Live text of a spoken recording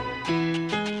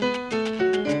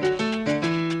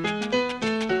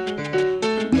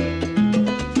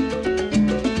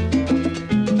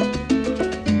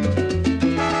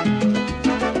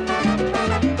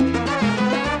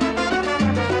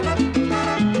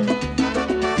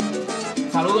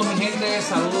Saludos mi gente,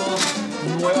 saludos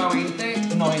nuevamente.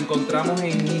 Nos encontramos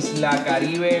en Isla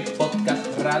Caribe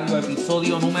Podcast Radio,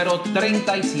 episodio número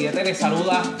 37. Les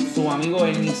saluda su amigo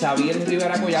Elnis Xavier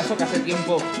Rivera Collazo, que hace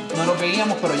tiempo no lo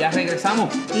veíamos, pero ya regresamos.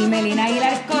 Y Melina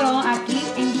Aguilar Colón, aquí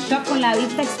en shock con la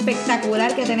vista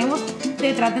espectacular que tenemos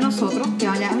detrás de nosotros, que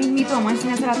ya mismito vamos a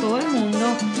enseñársela a todo el mundo.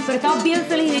 Pero estamos bien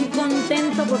felices, bien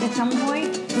contentos porque estamos hoy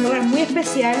en un lugar muy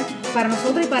especial para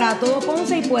nosotros y para todo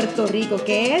Ponce y Puerto Rico,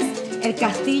 que es el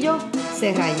Castillo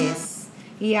Serrayes.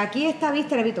 Y aquí esta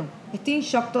vista, repito, estoy en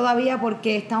shock todavía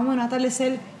porque estamos en un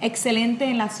atardecer excelente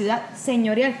en la ciudad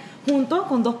señorial, junto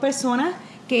con dos personas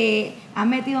que han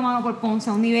metido mano por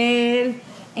Ponce a un nivel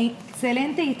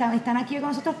excelente y están aquí con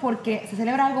nosotros porque se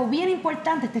celebra algo bien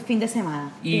importante este fin de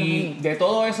semana. Y de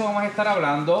todo eso vamos a estar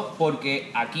hablando porque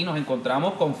aquí nos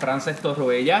encontramos con Frances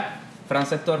Torroella.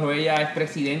 Frances Torroella es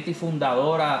presidenta y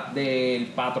fundadora del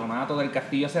patronato del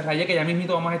Castillo Serrayes, que ya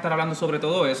mismito vamos a estar hablando sobre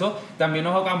todo eso. También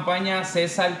nos acompaña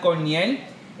César Corniel,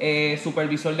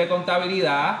 supervisor de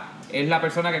contabilidad. Es la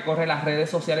persona que corre las redes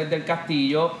sociales del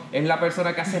castillo, es la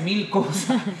persona que hace mil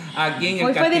cosas aquí en el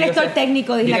Hoy castillo. Hoy fue director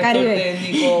técnico de Isla Caribe.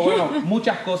 Técnico, bueno,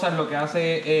 muchas cosas lo que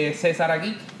hace César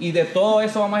aquí. Y de todo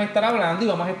eso vamos a estar hablando, y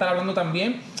vamos a estar hablando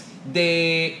también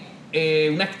de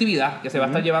una actividad que se va a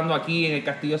estar llevando aquí en el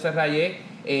Castillo Serrayes,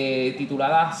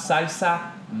 titulada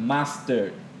Salsa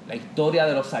Master. La historia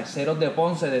de los salseros de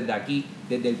Ponce desde aquí,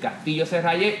 desde el Castillo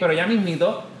Serrayes. Pero ya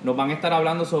mismito nos van a estar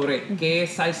hablando sobre qué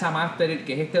es Salsa Master,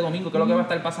 que es este domingo, qué es lo que va a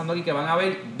estar pasando aquí, que van a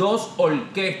haber dos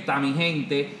orquestas, mi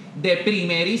gente, de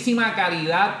primerísima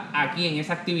calidad aquí en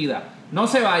esa actividad. No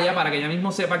se vaya para que ya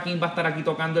mismo sepa quién va a estar aquí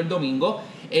tocando el domingo.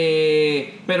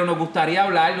 Pero nos gustaría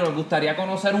hablar, nos gustaría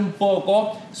conocer un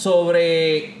poco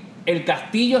sobre el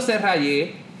Castillo Serrayes,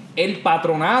 el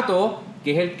patronato,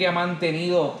 que es el que ha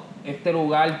mantenido este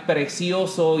lugar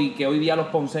precioso y que hoy día los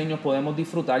ponceños podemos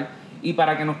disfrutar. Y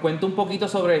para que nos cuente un poquito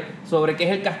sobre qué es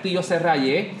el Castillo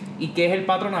Serrayes y qué es el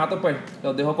patronato, pues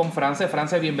los dejo con Frances.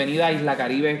 Frances, bienvenida a Isla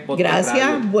Caribe Podcast Gracias,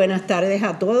 Radio. Buenas tardes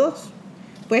a todos.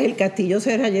 Pues el Castillo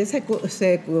Serrayes se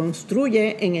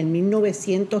construye en el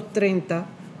 1930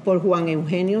 por Juan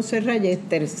Eugenio Serrayes,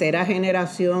 tercera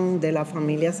generación de la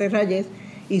familia Serrayes,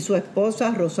 y su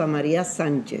esposa Rosa María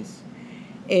Sánchez.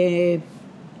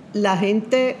 La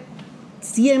gente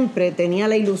siempre tenía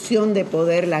la ilusión de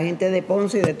poder, la gente de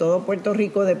Ponce y de todo Puerto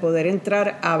Rico, de poder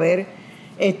entrar a ver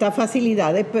estas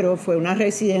facilidades, pero fue una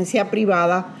residencia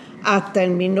privada hasta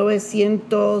el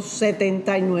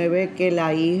 1979 que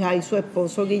la hija y su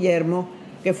esposo Guillermo,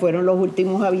 que fueron los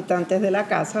últimos habitantes de la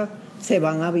casa, se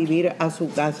van a vivir a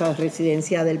su casa,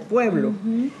 residencia del pueblo.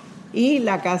 Uh-huh. Y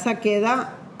la casa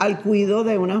queda al cuidado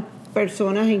de unas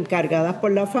personas encargadas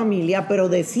por la familia, pero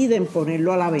deciden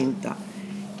ponerlo a la venta.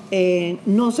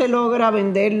 No se logra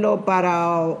venderlo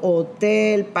para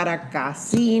hotel, para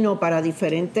casino, para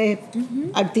diferentes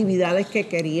actividades que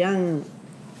querían,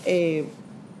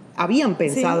 habían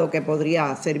pensado que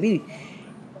podría servir.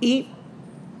 Y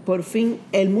por fin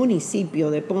el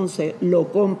municipio de Ponce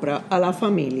lo compra a la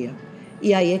familia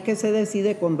y ahí es que se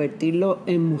decide convertirlo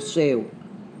en museo.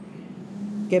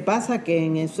 ¿Qué pasa? Que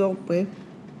en eso pues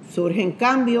surgen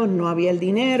cambios, no había el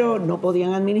dinero, no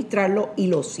podían administrarlo y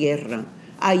lo cierran.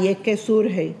 Ahí es que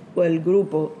surge el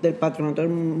grupo del patronato del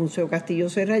Museo Castillo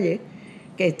Serrayes,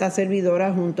 que esta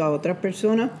servidora junto a otras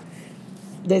personas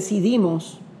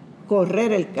decidimos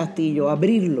correr el castillo,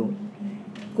 abrirlo.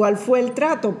 ¿Cuál fue el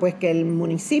trato? Pues que el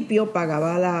municipio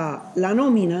pagaba la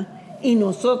nómina y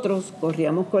nosotros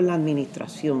corríamos con la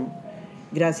administración.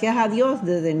 Gracias a Dios,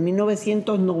 desde el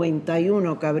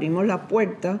 1991 que abrimos la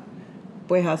puerta,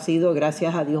 pues ha sido,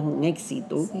 gracias a Dios, un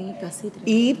éxito. Sí, casi 30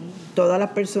 y todas las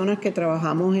personas que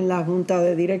trabajamos en la junta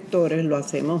de directores lo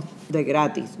hacemos de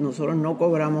gratis. Nosotros no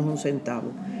cobramos un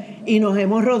centavo. Y nos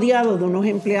hemos rodeado de unos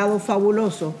empleados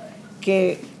fabulosos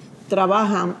que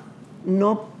trabajan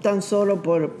no tan solo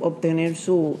por obtener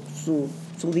su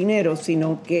dinero,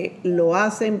 sino que lo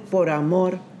hacen por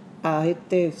amor a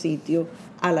este sitio,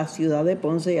 a la ciudad de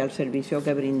Ponce y al servicio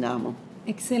que brindamos.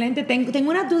 Excelente.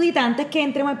 Tengo una dudita antes que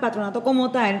entremos al patronato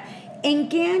como tal. ¿En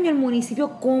qué año el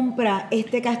municipio compra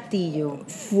este castillo?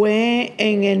 Fue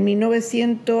en el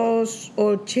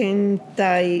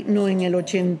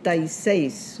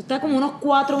 86. Está como unos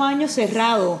 4 años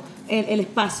cerrado el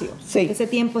espacio. Sí. Ese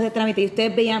tiempo de trámite. ¿Y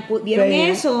ustedes vieron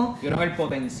eso? Vieron el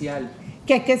potencial.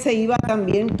 Que es que se iba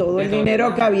también todo el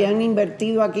dinero que habían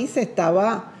invertido aquí, se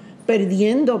estaba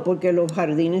perdiendo porque los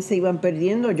jardines se iban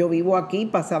perdiendo. Yo vivo aquí,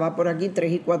 pasaba por aquí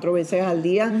 3 y 4 veces al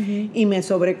día y me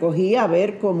sobrecogía a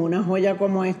ver como una joya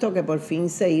como esto que por fin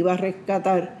se iba a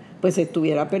rescatar, pues se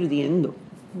estuviera perdiendo.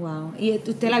 Wow. Y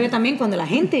usted la vio también cuando la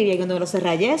gente vivía, cuando los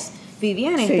Serrayes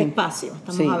vivían en Sí. este espacio,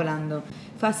 estamos Sí. hablando.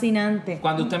 Fascinante.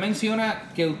 Cuando usted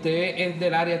menciona que usted es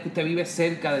del área, que usted vive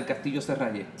cerca del Castillo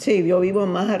Serrayes. Sí, yo vivo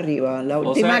más arriba, la O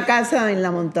última sea- casa en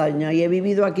la montaña, y he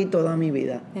vivido aquí toda mi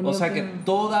vida. O sea que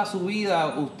toda su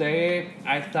vida usted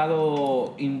ha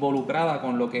estado involucrada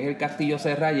con lo que es el Castillo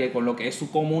Serrayes, con lo que es su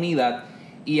comunidad,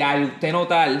 y al usted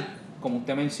notar, como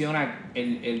usted menciona,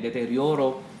 el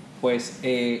deterioro, pues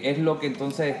es lo que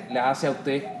entonces le hace a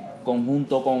usted,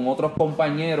 conjunto con otros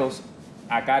compañeros,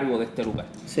 a cargo de este lugar.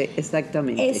 Sí,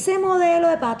 exactamente. Ese modelo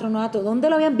de patronato, ¿dónde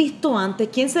lo habían visto antes?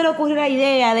 ¿Quién se le ocurrió la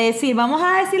idea de decir, vamos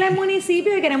a decirle al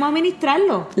municipio que queremos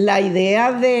administrarlo? La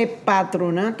idea de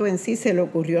patronato en sí se le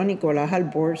ocurrió a Nicolás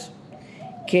Albors,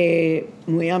 que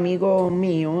muy amigo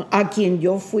mío, a quien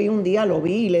yo fui un día, lo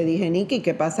vi y le dije, Nicky,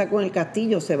 ¿qué pasa con el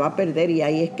castillo? Se va a perder. Y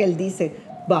ahí es que él dice,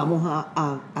 vamos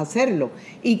a hacerlo.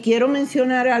 Y quiero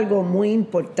mencionar algo muy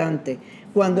importante.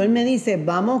 Cuando él me dice,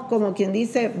 vamos, como quien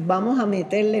dice, vamos a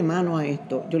meterle mano a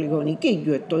esto, yo le digo, Nicky,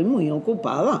 yo estoy muy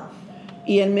ocupada.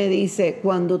 Y él me dice,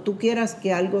 cuando tú quieras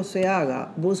que algo se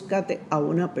haga, búscate a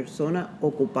una persona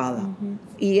ocupada.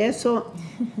 Y eso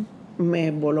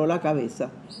me voló la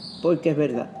cabeza, porque es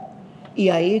verdad. Y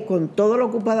ahí, con todo lo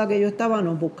ocupada que yo estaba,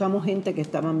 nos buscamos gente que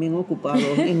estaban bien ocupados,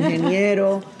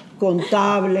 ingenieros,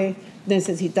 contables,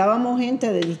 necesitábamos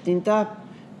gente de distintas.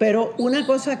 Pero una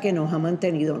cosa que nos ha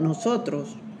mantenido,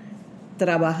 nosotros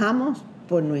trabajamos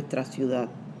por nuestra ciudad.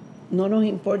 No nos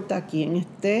importa quién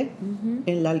esté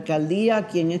en la alcaldía,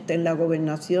 quién esté en la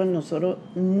gobernación, nosotros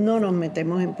no nos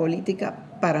metemos en política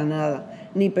para nada,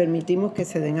 ni permitimos que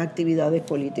se den actividades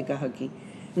políticas aquí.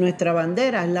 Nuestra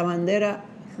bandera es la bandera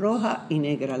roja y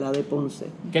negra, la de Ponce.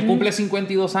 Que cumple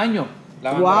 52 años.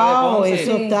 La bandera de ¡Wow! Ponce.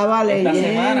 Eso estaba Esta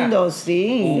semana leyendo,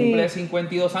 sí. Cumple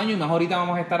 52 años y más ahorita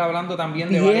vamos a estar hablando también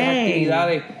de varias Bien.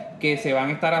 actividades que se van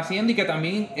a estar haciendo y que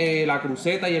también la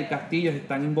Cruceta y el Castillo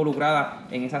están involucradas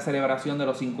en esa celebración de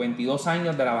los 52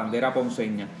 años de la bandera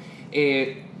ponceña.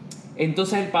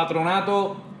 Entonces el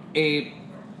patronato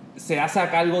se hace a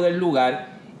cargo del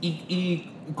lugar y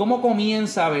 ¿cómo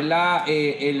comienza, verdad,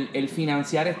 el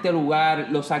financiar este lugar,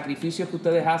 los sacrificios que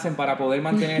ustedes hacen para poder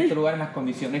mantener este lugar en las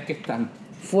condiciones que están?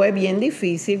 Fue bien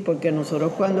difícil porque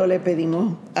nosotros cuando le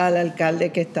pedimos al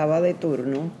alcalde que estaba de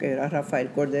turno, que era Rafael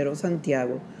Cordero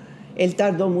Santiago, él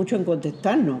tardó mucho en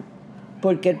contestarnos,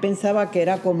 porque él pensaba que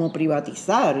era como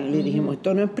privatizar. Y le dijimos,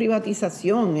 esto no es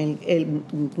privatización, el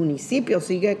municipio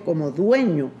sigue como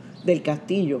dueño del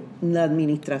castillo, la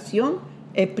administración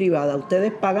es privada,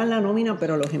 ustedes pagan la nómina,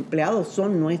 pero los empleados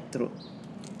son nuestros.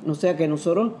 O sea que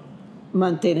nosotros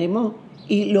mantenemos,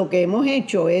 y lo que hemos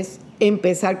hecho es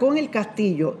empezar con el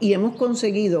castillo y hemos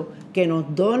conseguido que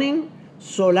nos donen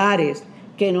solares,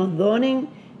 que nos donen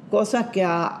cosas que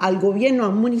al gobierno, a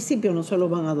un municipio no se los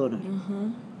van a donar.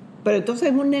 Pero entonces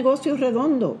es un negocio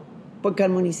redondo, porque al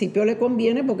municipio le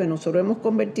conviene, porque nosotros hemos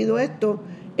convertido esto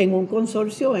en un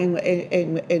consorcio,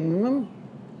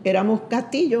 éramos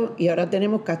castillo y ahora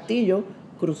tenemos castillo,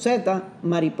 cruceta,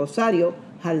 mariposario,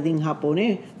 jardín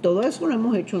japonés, todo eso lo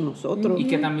hemos hecho nosotros. Y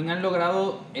que también han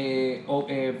logrado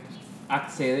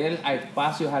acceder a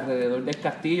espacios alrededor del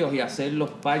castillo y hacerlos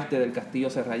parte del Castillo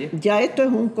Serrayes. Ya esto es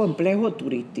un complejo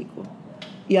turístico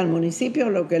y al municipio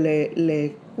lo que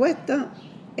le cuesta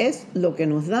es lo que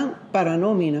nos dan para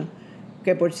nómina,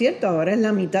 que por cierto ahora es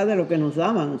la mitad de lo que nos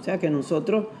daban, o sea que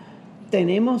nosotros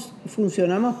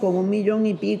funcionamos con 1 millón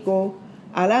y pico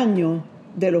al año,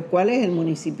 de los cuales el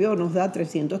municipio nos da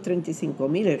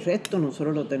 335,000, el resto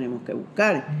nosotros lo tenemos que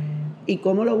buscar. ¿Y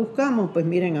cómo lo buscamos? Pues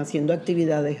miren, haciendo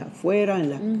actividades afuera, en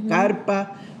las carpas,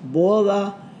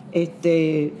 bodas,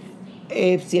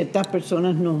 ciertas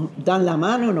personas nos dan la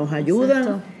mano, nos ayudan.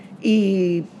 Exacto.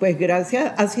 Y pues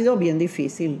gracias, ha sido bien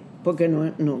difícil, porque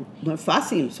no es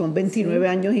fácil, son 29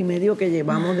 años y medio que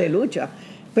llevamos de lucha,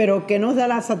 pero que nos da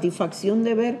la satisfacción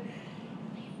de ver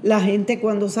la gente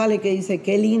cuando sale que dice,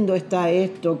 qué lindo está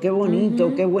esto, qué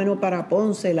bonito, qué bueno para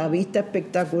Ponce, la vista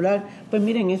espectacular. Pues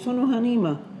miren, eso nos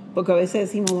anima, porque a veces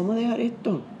decimos, vamos a dejar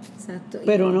esto, Exacto.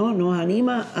 pero no, nos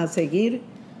anima a seguir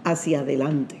hacia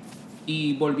adelante.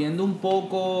 Y volviendo un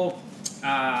poco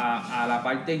a la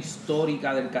parte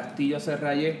histórica del Castillo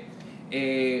Serrayes,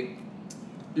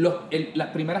 las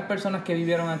primeras personas que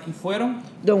vivieron aquí fueron...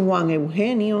 Don Juan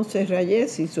Eugenio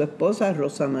Serrayes y su esposa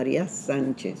Rosa María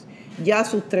Sánchez. Ya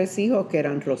sus 3 hijos, que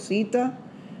eran Rosita,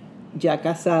 ya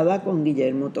casada con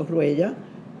Guillermo Torruella,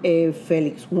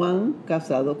 Félix Juan,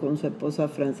 casado con su esposa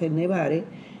Frances Nevares,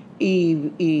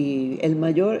 y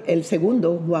el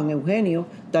segundo, Juan Eugenio,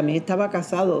 también estaba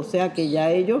casado, o sea que ya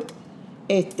ellos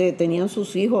tenían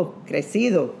sus hijos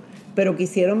crecidos. pero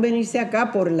quisieron venirse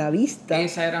acá por la vista.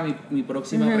 Esa era mi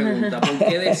próxima pregunta. ¿Por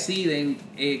qué deciden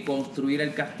construir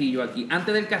el castillo aquí?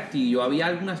 Antes del castillo, ¿había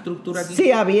alguna estructura aquí?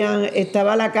 Sí,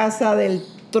 estaba la casa del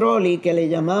trolley, que le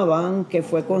llamaban, que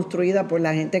fue construida por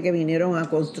la gente que vinieron a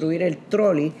construir el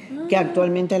trolley, que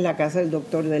actualmente es la casa del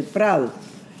doctor del Prado.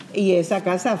 Y esa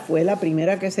casa fue la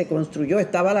primera que se construyó.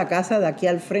 Estaba la casa de aquí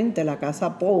al frente, la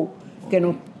casa Pou, que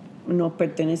nos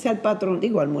pertenece al patrón,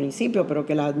 al municipio, pero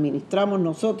que la administramos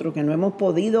nosotros, que no hemos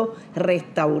podido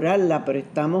restaurarla, pero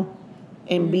estamos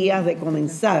en vías de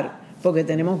comenzar, porque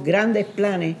tenemos grandes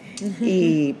planes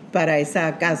y para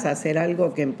esa casa hacer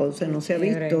algo que en Ponce no se ha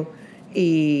visto.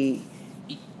 Y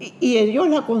ellos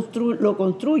lo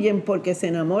construyen porque se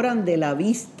enamoran de la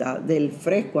vista, del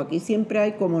fresco. Aquí siempre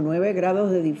hay como 9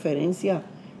 grados de diferencia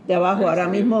de abajo. Ahora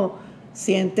mismo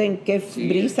sienten que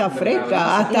brisa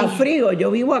fresca, hasta frío.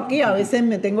 Yo vivo aquí, a veces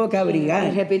me tengo que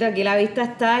abrigar. Repito, aquí la vista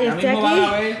está,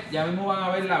 ya mismo van a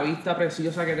ver la vista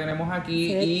preciosa que tenemos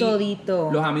aquí. Y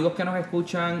todito. Los amigos que nos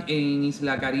escuchan en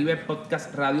Isla Caribe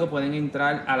Podcast Radio pueden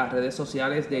entrar a las redes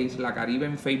sociales de Isla Caribe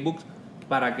en Facebook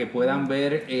para que puedan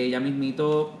ver ya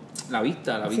mismito la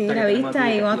vista. Sí, la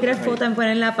vista, y vamos a tirar fotos y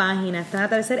poner en la página. Está un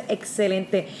atardecer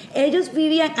excelente. Ellos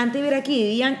vivían, antes de vivir aquí,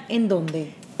 ¿vivían en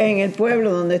dónde? En el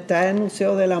pueblo donde está el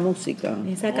Museo de la Música. En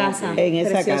esa casa. En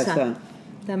esa preciosa. casa.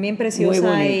 También preciosa.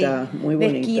 Muy bonita.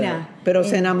 De esquina. Pero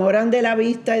se enamoran de la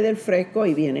vista y del fresco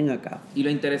y vienen acá. Y lo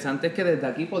interesante es que desde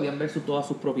aquí podían ver todas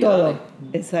sus propiedades. Todo,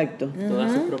 exacto.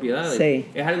 Todas sus propiedades. Sí.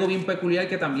 Es algo bien peculiar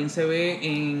que también se ve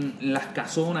en las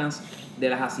casonas de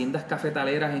las haciendas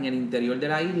cafetaleras en el interior de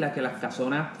la isla, que las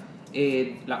casonas,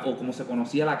 o como se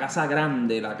conocía, la casa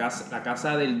grande, la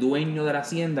casa del dueño de la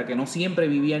hacienda, que no siempre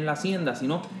vivía en la hacienda,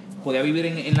 sino podía vivir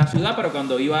en la ciudad, pero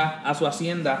cuando iba a su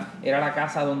hacienda era la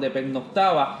casa donde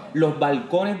pernoctaba. Los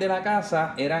balcones de la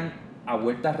casa eran a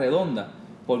vueltas redondas,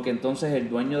 porque entonces el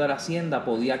dueño de la hacienda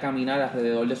podía caminar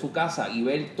alrededor de su casa y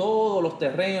ver todos los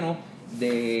terrenos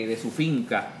de su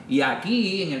finca. Y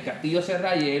aquí en el Castillo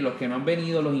Serrayé, los que no han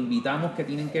venido, los invitamos que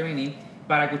tienen que venir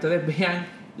para que ustedes vean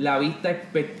la vista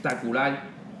espectacular,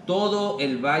 todo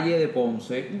el Valle de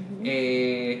Ponce,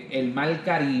 el Mar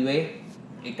Caribe,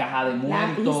 Caja de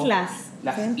Muertos,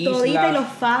 las islas, toditas, y los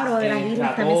faros de las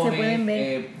islas también se pueden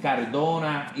ver.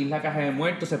 Cardona, Isla Caja de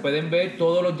Muertos, se pueden ver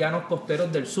todos los llanos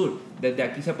costeros del sur. Desde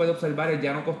aquí se puede observar el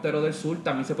llano costero del sur,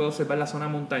 también se puede observar la zona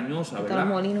montañosa, ¿verdad?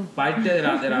 Parte de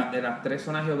las 3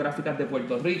 zonas geográficas de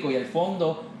Puerto Rico, y al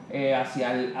fondo,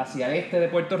 hacia el este de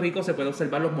Puerto Rico, se puede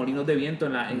observar los molinos de viento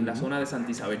en la zona de Santa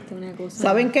Isabel.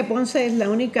 ¿Saben que Ponce es la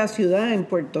única ciudad en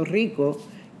Puerto Rico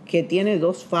que tiene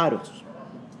 2 faros?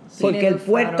 Porque el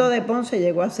puerto de Ponce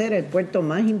llegó a ser el puerto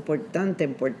más importante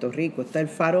en Puerto Rico. Está el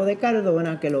faro de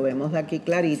Cardona, que lo vemos de aquí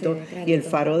clarito, y el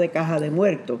faro de Caja de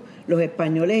Muertos. Los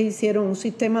españoles hicieron un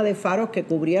sistema de faros que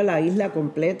cubría la isla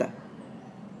completa.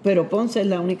 Pero Ponce es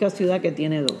la única ciudad que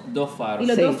tiene 2 faros. Y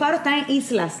los 2 faros están en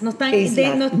islas, no están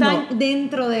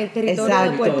dentro del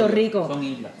territorio de Puerto Rico. Son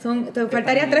islas. Te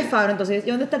faltaría 3 faros, entonces. ¿Y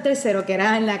dónde está el tercero? Que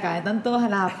era en la calle. Están todos a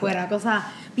las afuera, cosa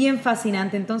bien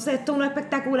fascinante. Entonces, esto es uno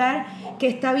espectacular que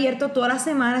está abierto toda la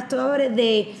semana. Esto abre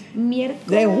de miércoles.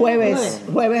 De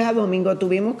jueves a domingo.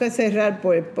 Tuvimos que cerrar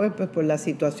pues por la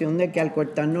situación de que al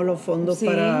cortarnos los fondos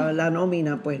para la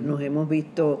nómina, pues nos hemos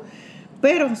visto.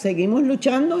 Pero seguimos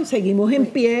luchando y seguimos en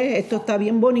pie. Esto está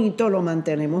bien bonito, lo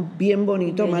mantenemos bien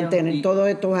bonito. Mantener todos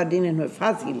estos jardines no es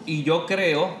fácil. Y yo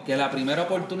creo que la primera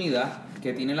oportunidad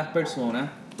que tienen las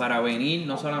personas para venir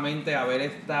no solamente a ver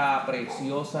esta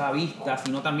preciosa vista,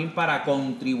 sino también para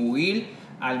contribuir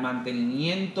al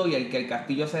mantenimiento y el que el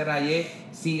Castillo Serrayé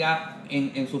siga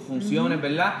en sus funciones,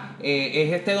 ¿verdad?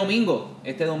 Es este domingo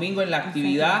en la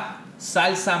actividad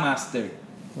Salsa Master.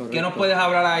 Correcto. ¿Qué nos puedes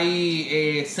hablar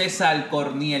ahí, César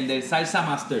Corniel, del Salsa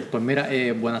Master? Pues mira,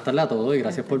 buenas tardes a todos y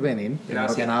gracias por venir.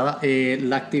 Gracias. Primero que nada,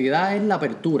 la actividad es la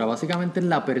apertura, básicamente es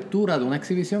la apertura de una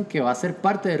exhibición que va a ser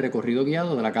parte del recorrido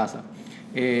guiado de la casa.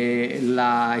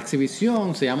 La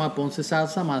exhibición se llama Ponce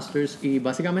Salsa Masters y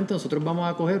básicamente nosotros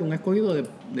vamos a coger un escogido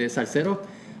de salseros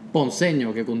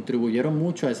ponceños que contribuyeron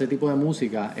mucho a ese tipo de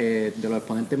música, de los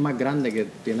exponentes más grandes que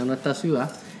tiene nuestra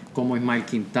ciudad, como Ismael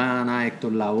Quintana,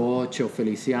 Héctor Lavoe, Cheo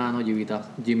Feliciano,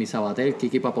 Jimmy Sabater,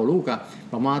 Kiki Papoluca.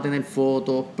 Vamos a tener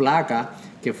fotos, placas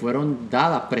que fueron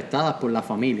prestadas por la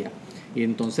familia. Y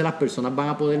entonces las personas van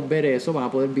a poder ver eso, van a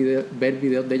poder ver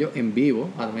videos de ellos en vivo,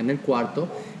 también en el cuarto.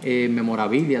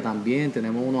 Memorabilia también,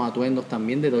 tenemos unos atuendos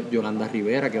también de Yolanda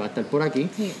Rivera que va a estar por aquí.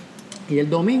 Sí. Y el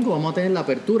domingo vamos a tener la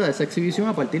apertura de esa exhibición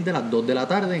a partir de las 2 de la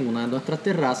tarde en una de nuestras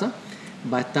terrazas.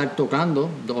 va a estar tocando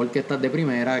dos orquestas de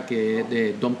primera, que es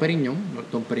de Don Periñón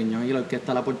y la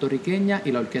orquesta La Puertorriqueña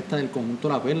y la orquesta del conjunto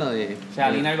La Perla de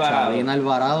Chalina Alvarado. Chalina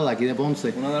Alvarado, de aquí de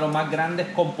Ponce. Uno de los más grandes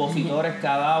compositores que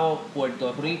ha dado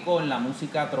Puerto Rico en la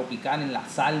música tropical, en la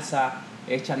salsa,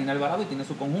 es Chalina Alvarado y tiene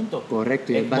su conjunto.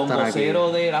 Correcto, y el él va a estar aquí.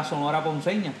 bongocero de la Sonora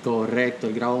Ponceña. Correcto,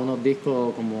 él grabó unos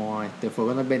discos como Fue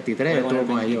con el 23, Fue con estuvo el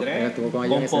con ellos. 23, Estuvo con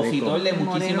ellos en ese disco. compositor de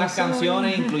Moreno muchísimas Soy.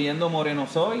 canciones, incluyendo Moreno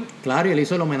Soy. Claro, y él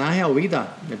hizo el homenaje a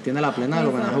Ubita. Él tiene la plena del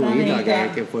homenaje a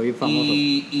Ubita, que fue bien famoso.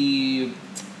 Y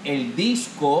el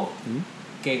disco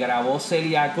que grabó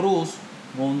Celia Cruz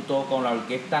junto con la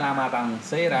orquesta La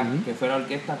Matancera, que fue la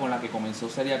orquesta con la que comenzó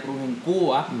Celia Cruz en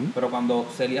Cuba, pero cuando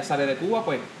Celia sale de Cuba,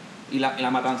 pues, y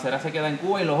la Matancera se queda en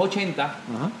Cuba, en los 80,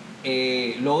 Ajá.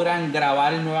 logran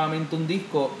grabar nuevamente un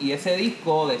disco, y ese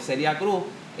disco de Celia Cruz,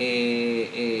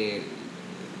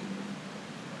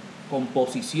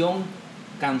 composición,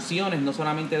 canciones, no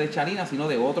solamente de Chalina, sino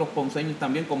de otros ponceños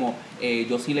también, como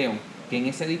Josy León, que en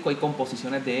ese disco hay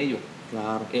composiciones de ellos.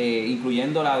 Claro.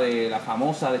 Incluyendo la de la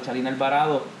famosa de Chalina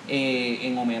Alvarado,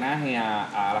 en homenaje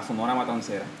a la Sonora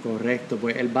Matancera. Correcto,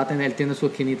 pues él tiene su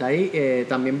esquinita ahí.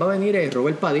 También va a venir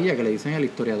Robert Padilla, que le dicen el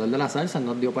historiador de la salsa,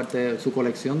 nos dio parte de su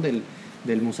colección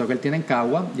del museo que él tiene en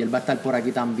Cagua, y él va a estar por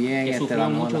aquí también. Que sufrió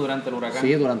mucho durante el huracán.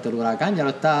 Sí, durante el huracán, ya lo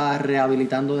está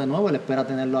rehabilitando de nuevo, él espera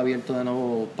tenerlo abierto de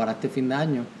nuevo para este fin de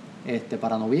año.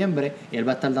 Para noviembre, y él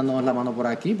va a estar dándonos la mano por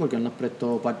aquí porque él nos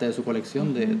prestó parte de su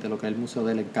colección de lo que es el Museo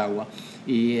de él en Cagua,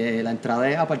 y la entrada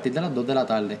es a partir de las 2 de la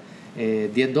tarde.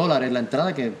 $10 la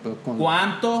entrada, que pues, con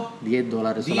 ¿Cuánto?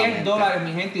 $10 solamente. $10,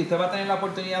 mi gente, y usted va a tener la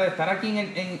oportunidad de estar aquí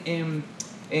en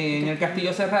el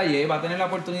Castillo Serrayé, va a tener la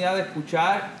oportunidad de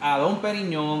escuchar a Don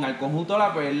Periñón, al conjunto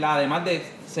La Perla, además de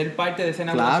ser parte de esa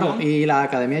inauguración. Claro, y la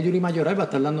Academia Yuri Mayoral va a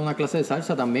estar dando una clase de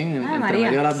salsa también entre María.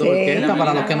 medio de las dos Sí. orquestas.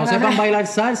 Para los que no sepan bailar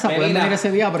salsa, pueden Melina. venir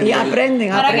ese día a Y aprender. aprenden,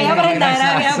 Para que ella aprenda, para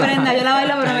que ella Salsa. aprenda. Yo la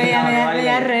bailo, pero ella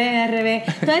baila. al revés.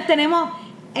 Entonces tenemos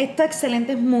estos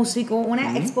excelentes músicos,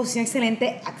 una exposición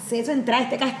excelente, acceso a entrar a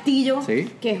este castillo,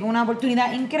 Sí. que es una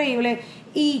oportunidad increíble.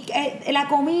 Y la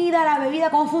comida, la bebida,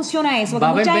 ¿cómo funciona eso?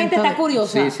 Va a Porque haber mucha gente venta está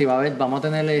curiosa. Sí, vamos a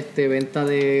tener venta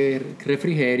de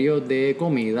refrigerio, de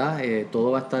comida,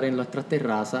 todo va a estar en nuestras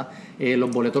terrazas.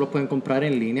 Los boletos los pueden comprar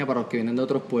en línea para los que vienen de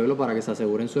otros pueblos, para que se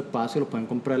aseguren su espacio. Los pueden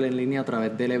comprar en línea a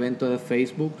través del evento de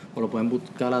Facebook, o lo pueden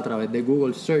buscar a través de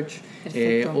Google Search.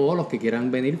 Perfecto. O los que quieran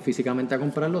venir físicamente a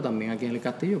comprarlo, también aquí en el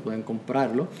castillo pueden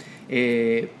comprarlo.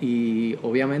 Y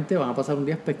obviamente van a pasar un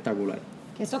día espectacular.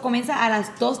 Eso comienza a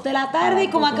las 2 de la tarde. A ¿Y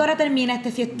las cómo a 2. qué hora termina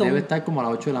este fiestón? Debe estar como a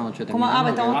las 8 de la noche ¿Cómo? terminando,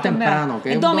 Pues que estamos es temprano, que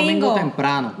es un domingo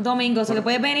temprano. Domingo, o sea que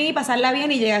puedes venir y pasarla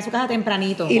bien y llegar a su casa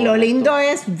tempranito. Y lo Correcto. lindo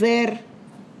es ver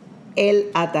el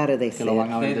atardecer. Que lo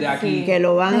van a ver Desde desde aquí. Sí. Que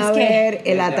lo van Es a que ver, el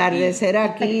desde atardecer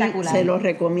aquí, Espectacular. se los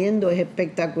recomiendo, es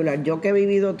espectacular. Yo que he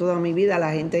vivido toda mi vida,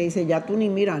 la gente dice, ya tú ni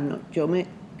miras, no,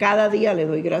 cada día le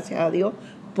doy gracias a Dios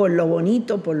por lo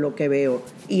bonito, por lo que veo.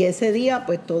 Y ese día,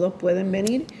 pues todos pueden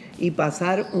venir y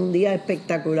pasar un día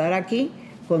espectacular aquí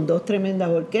con 2 tremendas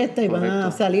orquestas y van a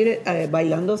Correcto. salir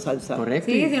bailando salsa.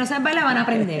 Correcto. Sí, si no saben bailar van a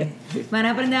aprender. Van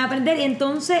a aprender. Y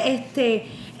entonces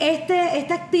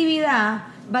esta actividad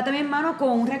va también en mano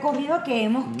con un recorrido que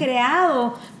hemos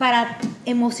creado para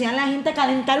emocionar a la gente,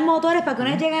 calentar motores, para que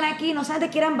una vez lleguen aquí no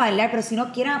solamente quieran bailar, pero si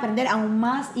no quieran aprender aún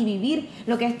más y vivir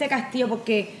lo que es este castillo,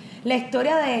 porque la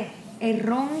historia de el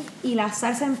ron y la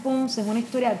salsa en Ponce es una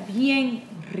historia bien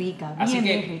rica, Así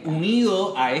bien que, rica.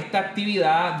 unido a esta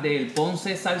actividad del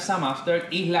Ponce Salsa Master,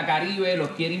 Isla Caribe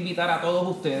los quiere invitar a todos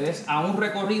ustedes a un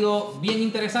recorrido bien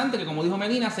interesante que, como dijo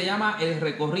Melina, se llama el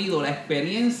recorrido, la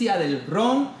experiencia del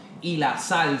ron y la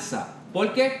salsa.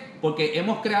 ¿Por qué? Porque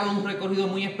hemos creado un recorrido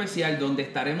muy especial donde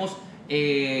estaremos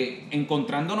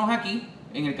encontrándonos aquí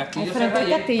en el Castillo Al frente del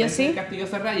Serrayé, castillo, frente del sí. Castillo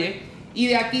Serrayé, y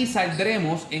de aquí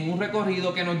saldremos en un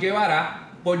recorrido que nos llevará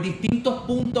por distintos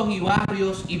puntos y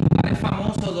barrios y lugares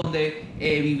famosos donde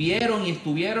vivieron y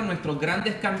estuvieron nuestros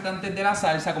grandes cantantes de la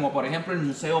salsa, como por ejemplo el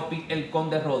Museo El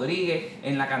Conde Rodríguez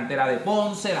en la cantera de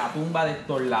Ponce, la tumba de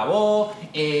Héctor Lavoe,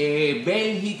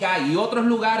 Bélgica y otros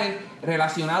lugares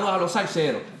relacionados a los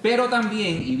salseros. Pero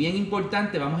también, y bien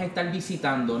importante, vamos a estar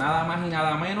visitando nada más y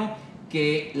nada menos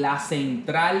que la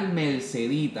Central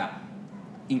Mercedita,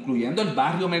 incluyendo el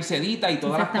barrio Mercedita y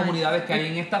todas las Exactamente. comunidades que hay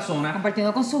en esta zona.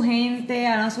 Compartiendo con su gente,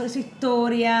 hablando sobre su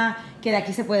historia que de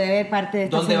aquí se puede ver parte de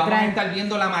esta donde central. vamos a estar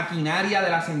viendo la maquinaria de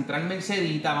la central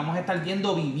Mercedita, vamos a estar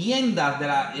viendo viviendas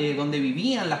donde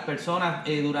vivían las personas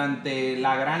durante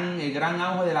el gran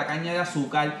auge de la caña de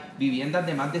azúcar, viviendas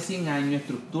de más de 100 años,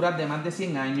 estructuras de más de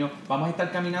 100 años. Vamos a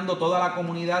estar caminando toda la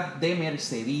comunidad de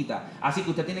Mercedita. Así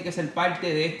que usted tiene que ser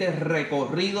parte de este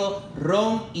recorrido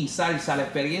ron y salsa, la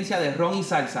experiencia de ron y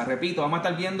salsa. Repito, vamos a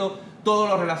estar viendo todo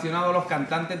lo relacionado a los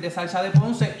cantantes de salsa de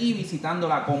Ponce y visitando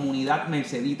la comunidad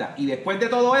Mercedita. Y después de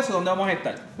todo eso, ¿dónde vamos a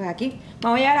estar? Pues aquí,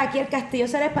 vamos a llegar aquí al Castillo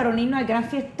Ceres para unirnos al gran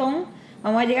fiestón.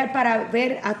 Vamos a llegar para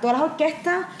ver a todas las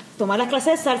orquestas, tomar las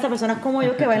clases de salsa, personas como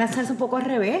yo que bailan salsa un poco al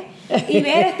revés, y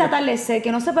ver este atardecer.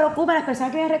 Que no se preocupen, las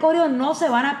personas que vienen recorrido no se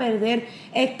van a perder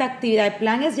esta actividad. El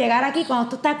plan es llegar aquí cuando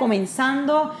esto está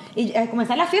comenzando y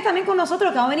comenzar la fiesta también con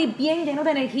nosotros, que vamos a venir bien llenos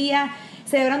de energía,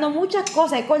 celebrando muchas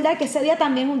cosas. Recordar que ese día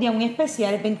también es un día muy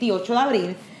especial, el 28 de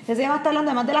abril. Ese día va a estar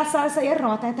hablando, además de la salsa y el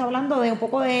ron, está hablando de un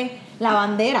poco de la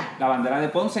bandera. La bandera de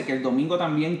Ponce, que el domingo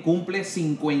también cumple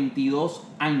 52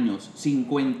 años.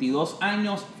 52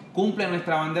 años cumple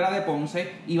nuestra bandera de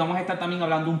Ponce y vamos a estar también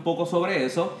hablando un poco sobre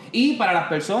eso. Y para las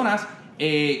personas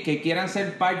que quieran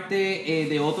ser parte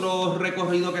de otro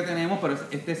recorrido que tenemos, pero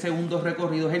este segundo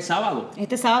recorrido es el sábado.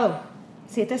 Este sábado.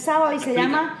 Sí, este sábado y se Explica.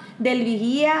 llama Del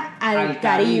Vigía al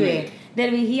Caribe.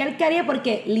 Del Vigía al Caribe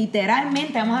porque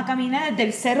literalmente vamos a caminar desde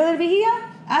el Cerro del Vigía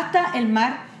hasta el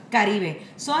Mar Caribe.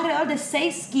 Son alrededor de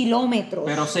 6 kilómetros.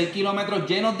 Pero 6 kilómetros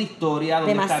llenos de historia,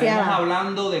 donde Demasiada. estaremos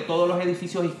hablando de todos los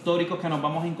edificios históricos que nos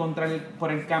vamos a encontrar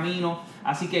por el camino.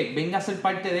 Así que venga a ser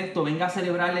parte de esto, venga a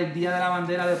celebrar el Día de la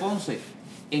Bandera de Ponce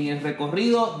en el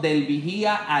recorrido del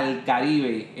Vigía al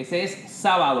Caribe. Ese es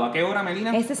sábado. ¿A qué hora,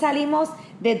 Melina? Salimos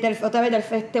otra vez del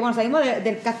festival, bueno, salimos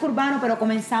del casco urbano, pero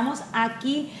comenzamos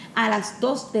aquí a las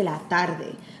 2 de la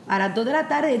tarde. A las 2 de la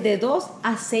tarde, de 2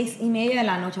 a 6 y media de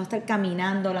la noche, vamos a estar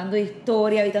caminando, hablando de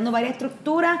historia, visitando varias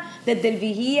estructuras desde el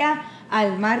Vigía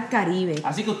al Mar Caribe.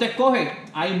 Así que usted escoge.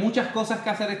 Hay muchas cosas que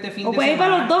hacer este fin O de puede ir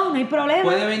semana. para los dos, no hay problema.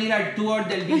 Puede venir al tour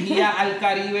del Vigía al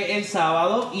Caribe el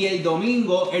sábado y el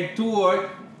domingo el tour,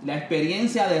 la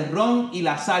experiencia de ron y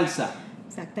la salsa.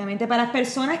 Exactamente, para las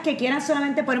personas que quieran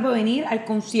solamente, por ejemplo, venir al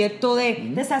concierto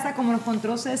de salsa, como nos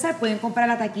contó César, pueden comprar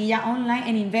la taquilla online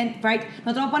en Eventbrite.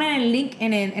 Nosotros vamos a poner el link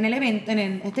en el evento,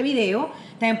 este video.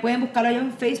 También pueden buscarlo allá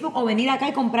en Facebook o venir acá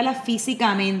y comprarla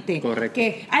físicamente. Correcto.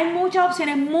 Que hay muchas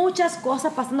opciones, muchas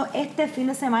cosas pasando este fin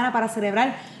de semana para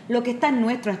celebrar lo que está en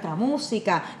nuestra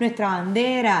música, nuestra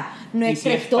bandera,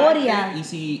 nuestra historia. Y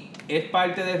si es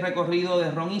parte del recorrido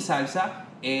de ron y salsa,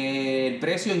 el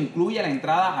precio incluye la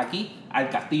entrada aquí al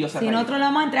Castillo Si Serrayes. nosotros le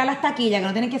vamos a entrar a las taquillas, que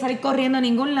no tienen que salir corriendo a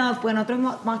ningún lado, pues nosotros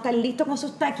vamos a estar listos con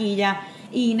sus taquillas.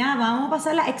 Y nada, vamos a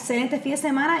pasar la excelente fin de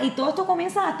semana. Y todo esto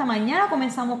comienza hasta mañana.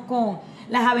 Comenzamos con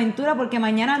las aventuras, porque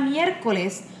mañana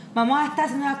miércoles vamos a estar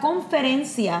haciendo una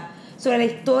conferencia sobre la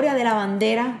historia de la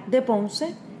bandera de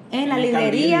Ponce en la El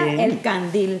librería Candil. El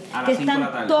Candil, A las que 5 de la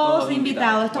están tarde, todos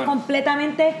invitados. Esto Bueno. es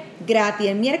completamente gratis.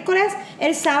 El miércoles,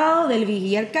 el sábado del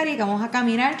Vigía al Caribe, que vamos a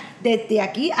caminar desde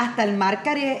aquí hasta el Mar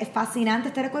Caribe. Es fascinante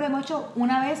este recorrido. Hemos hecho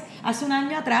una vez, hace un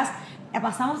año atrás. La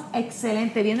pasamos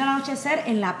excelente, viendo el anochecer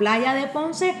en la playa de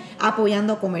Ponce,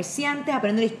 apoyando comerciantes,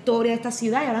 aprendiendo la historia de esta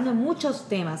ciudad y hablando de muchos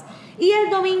temas. Y el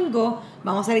domingo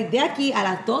vamos a salir de aquí a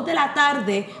las 2 de la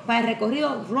tarde para el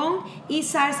recorrido ron y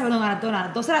salsa, perdón, a las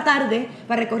 2 de la tarde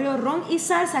para el recorrido ron y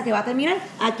salsa, que va a terminar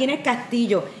aquí en el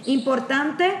castillo.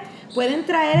 Importante, pueden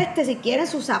traer si quieren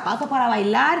sus zapatos para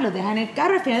bailar, los dejan en el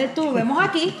carro. Al final del tour lo vemos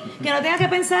aquí, que no tengan que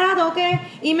pensar a toque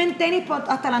irme en tenis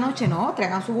hasta la noche, no,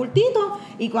 traigan su bultito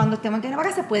y cuando estemos en para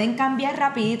acá se pueden cambiar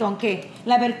rapidito, aunque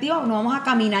la aperitivo no vamos a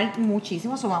caminar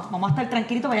muchísimo, vamos a estar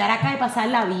tranquilitos para llegar acá y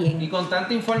pasarla bien. Y con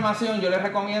tanta información, yo les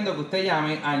recomiendo que usted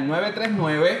llame al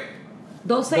 939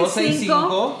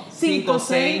 265-5691.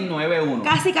 265-5691.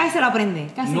 Casi se lo aprende.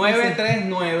 Casi.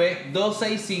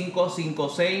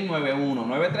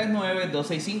 939-265-5691.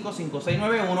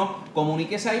 939-265-5691.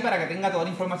 Comuníquese ahí para que tenga toda la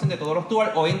información de todos los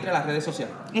tours o entre a las redes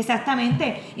sociales.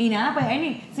 Exactamente. Y nada, pues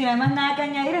Ernie, si no hay más nada que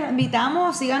añadir, les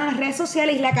invitamos, síganos en las redes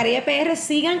sociales, Isla Caribe PR,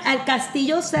 sigan al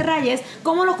Castillo Serrayes.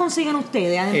 ¿Cómo los consiguen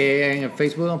ustedes? En el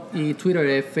Facebook y Twitter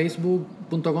es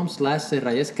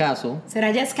facebook.com/serrayescaso.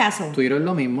 Serrayes Caso. Twitter es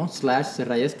lo mismo,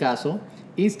 /serrayescaso.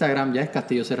 Instagram ya es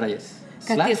Castillo Serrayes.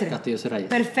 Castillo Serrayes.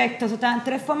 Perfecto. Eso están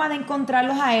 3 formas de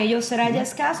encontrarlos a ellos: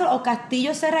 Serrayes Caso o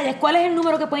Castillo Serrayes. ¿Cuál es el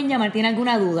número que pueden llamar? ¿Tiene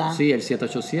alguna duda? Sí, el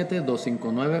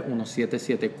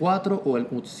 787-259-1774 o el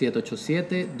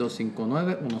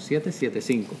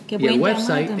 787-259-1775. ¿Qué Y el pueden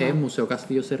website llamar? es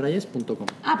museocastilloserrayes.com.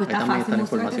 Ah, pues Ahí está también fácil. está la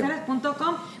información.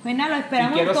 museocastelloserrayes.com. Pues nada, lo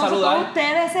esperamos Y quiero entonces saludar- con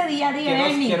ustedes ese día.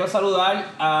 Ernie. Quiero saludar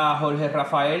a Jorge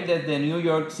Rafael desde New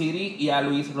York City y a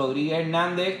Luis Rodríguez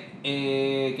Hernández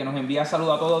que nos envía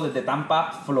saludos a todos desde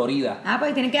Tampa, Florida.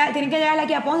 Pues tienen que llegarle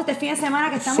aquí a Ponce este fin de semana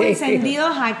que estamos Sí.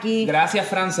 encendidos aquí. Gracias,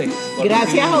 France. por Gracias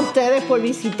a recibirnos. ustedes por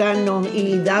visitarnos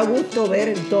y da gusto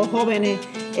ver dos jóvenes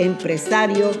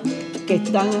empresarios que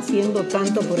están haciendo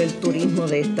tanto por el turismo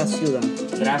de esta ciudad.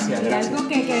 Gracias, Y gracias. algo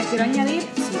que quiero añadir,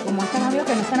 sí, como estos amigos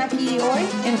que no están aquí hoy,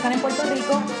 que no están en Puerto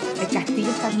Rico, el castillo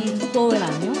está aquí todo el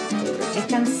año.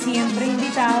 Están siempre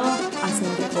invitados a hacer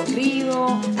un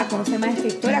recorrido, a conocer más de esta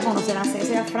historia, a conocer a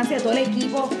César, a Francia, a todo el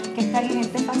equipo que está aquí,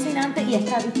 gente fascinante y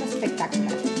esta vista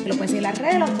espectacular. Que lo pueden seguir en las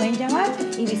redes, los pueden llamar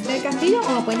y visitar el castillo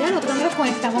o lo pueden llamar, nosotros nos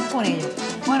conectamos con ellos.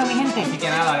 Bueno, mi gente. Así que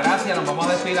nada, gracias. Nos vamos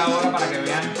a despedir ahora para que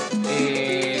vean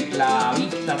la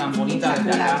vista tan bonita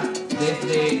desde acá,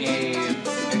 desde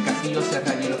el Castillo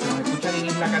Serrallí. Los que nos escuchan en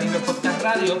Isla Caribe Podcast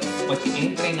Radio, pues que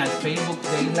entren al Facebook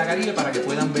de Isla Caribe para que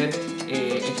puedan ver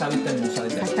esta vista hermosa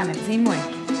desde acá. Exactamente, sí, muy.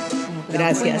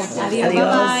 Gracias. Adiós,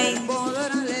 Adiós. bye bye.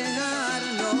 Poder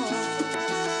alejarnos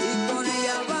y con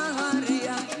ella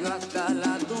bajaría yo hasta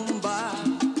la tumba.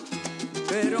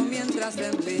 Pero mientras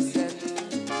en mi ser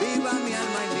viva mi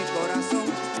alma y mi corazón,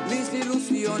 mis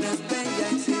ilusiones, bella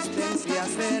existencia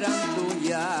serán tuyas.